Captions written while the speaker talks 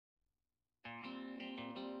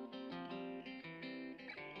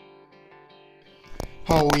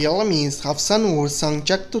How real name is Hafsanur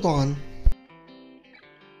Sancaktutan.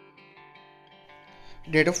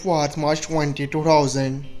 Date of birth March 20,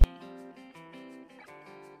 2000.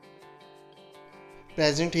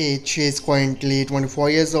 Present age she is currently 24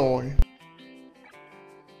 years old.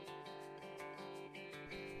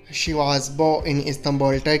 She was born in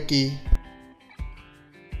Istanbul, Turkey.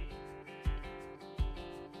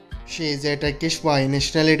 She is a Turkish by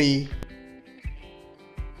nationality.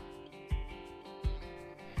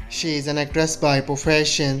 She is an actress by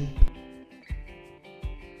profession.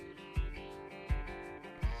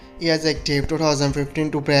 Years active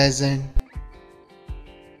 2015 to present.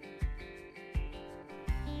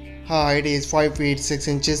 Her height is 5 feet 6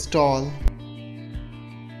 inches tall.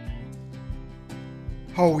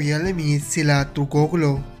 Her real name is Sila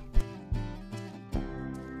Turkoglu.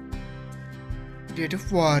 Date of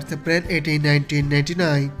birth April 18,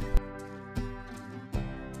 1999.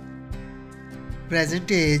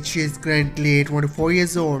 Present age she is currently 24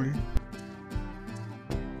 years old.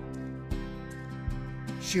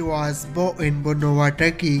 She was born in Bornova,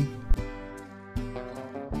 Turkey.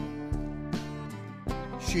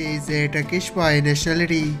 She is a Turkish by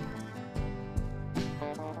nationality.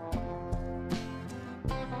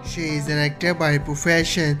 She is an actor by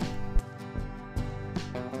profession.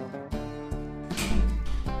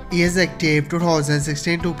 Years active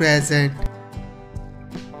 2016 to present.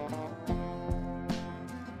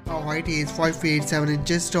 Her height is 5 feet 7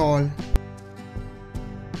 inches tall.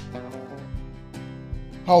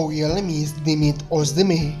 Her real name is Demet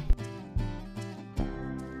Ozdemir.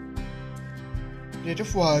 Date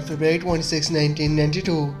of birth February 26,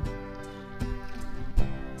 1992.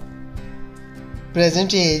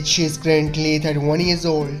 Present age she is currently 31 years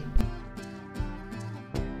old.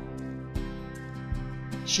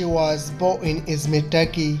 She was born in Izmir,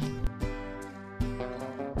 Turkey.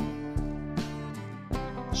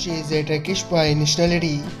 She is a Turkish by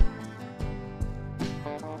nationality.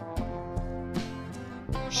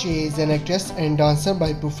 She is an actress and dancer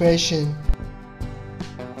by profession.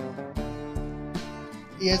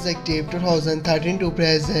 Years active 2013 to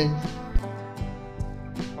present.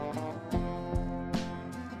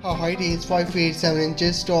 Her height is 5 feet 7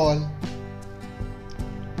 inches tall.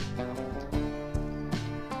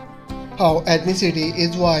 Her ethnicity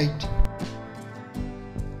is white.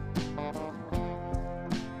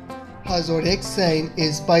 Her zodiac sign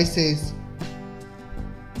is Pisces.